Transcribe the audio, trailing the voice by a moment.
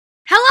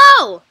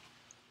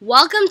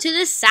Welcome to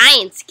the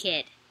Science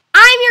Kid.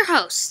 I'm your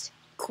host,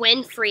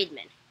 Quinn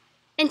Friedman,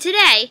 and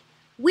today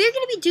we're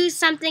going to be doing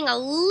something a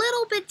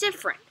little bit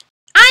different.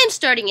 I'm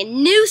starting a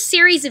new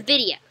series of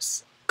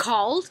videos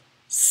called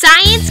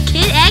Science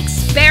Kid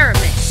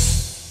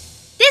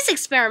Experiments. This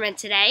experiment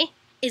today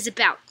is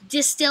about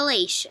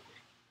distillation.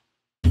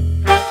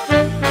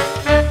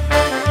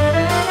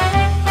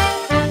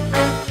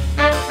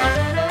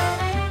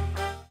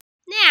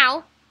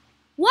 Now,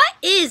 what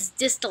is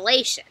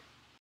distillation?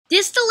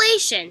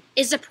 Distillation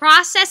is the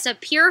process of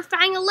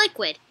purifying a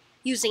liquid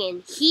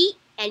using heat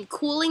and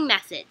cooling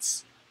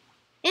methods.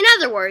 In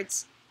other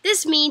words,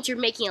 this means you're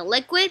making a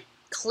liquid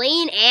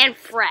clean and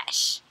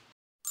fresh.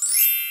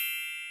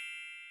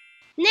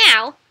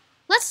 Now,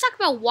 let's talk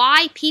about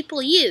why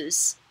people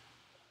use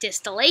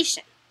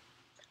distillation.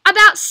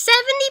 About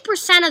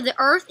 70% of the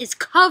earth is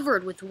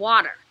covered with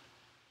water.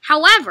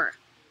 However,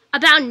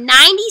 about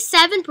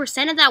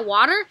 97% of that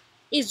water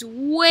is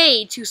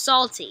way too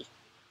salty.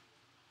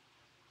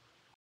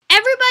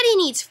 Everybody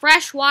needs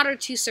fresh water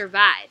to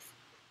survive,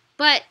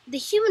 but the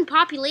human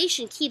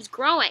population keeps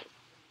growing,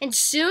 and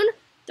soon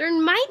there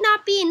might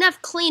not be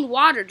enough clean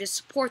water to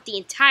support the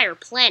entire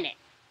planet.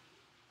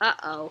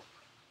 Uh-oh.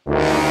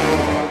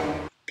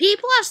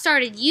 People have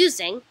started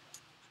using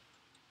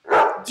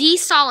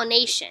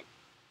desalination,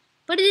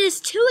 but it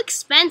is too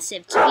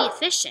expensive to be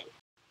efficient.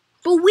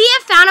 But we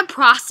have found a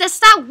process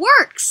that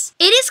works.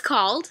 It is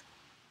called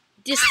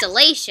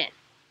distillation,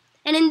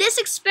 and in this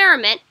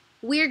experiment,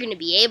 we're going to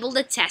be able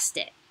to test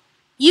it.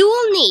 You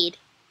will need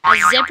a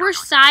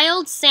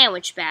zipper-styled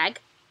sandwich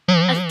bag,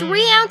 a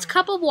 3-ounce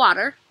cup of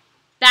water,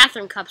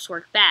 bathroom cups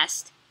work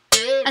best,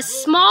 a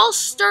small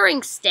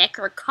stirring stick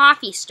or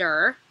coffee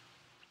stirrer,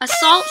 a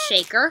salt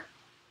shaker,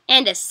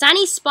 and a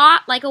sunny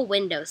spot like a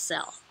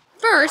windowsill.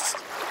 First,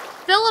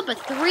 fill up a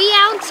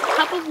 3-ounce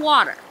cup of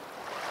water.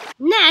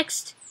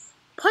 Next,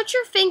 put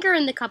your finger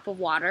in the cup of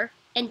water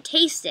and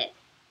taste it.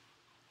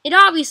 It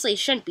obviously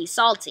shouldn't be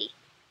salty.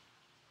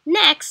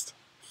 Next,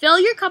 fill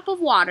your cup of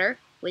water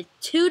with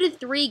 2 to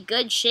 3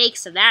 good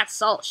shakes of that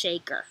salt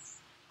shaker.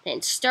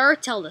 Then stir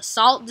till the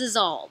salt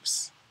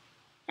dissolves.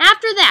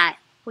 After that,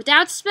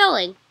 without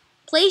spilling,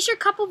 place your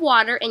cup of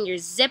water in your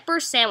zipper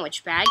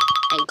sandwich bag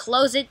and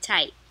close it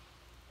tight.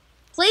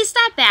 Place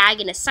that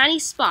bag in a sunny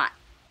spot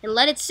and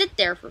let it sit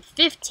there for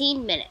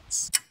 15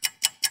 minutes.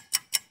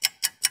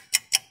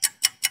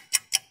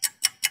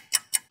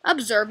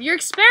 Observe your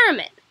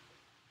experiment.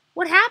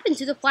 What happened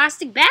to the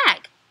plastic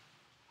bag?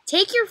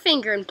 Take your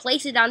finger and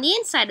place it on the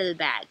inside of the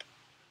bag.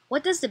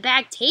 What does the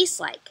bag taste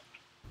like?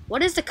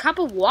 What does the cup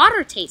of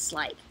water taste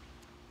like?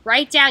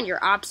 Write down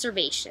your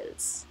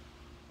observations.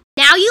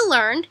 Now you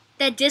learned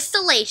that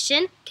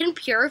distillation can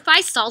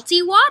purify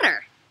salty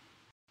water.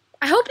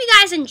 I hope you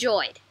guys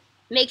enjoyed.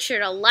 Make sure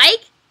to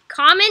like,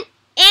 comment,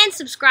 and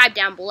subscribe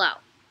down below.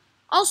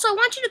 Also, I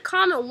want you to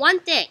comment one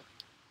thing.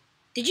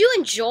 Did you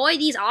enjoy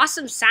these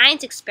awesome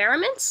science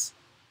experiments?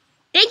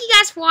 Thank you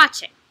guys for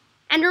watching.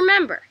 And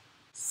remember,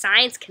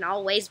 science can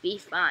always be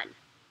fun.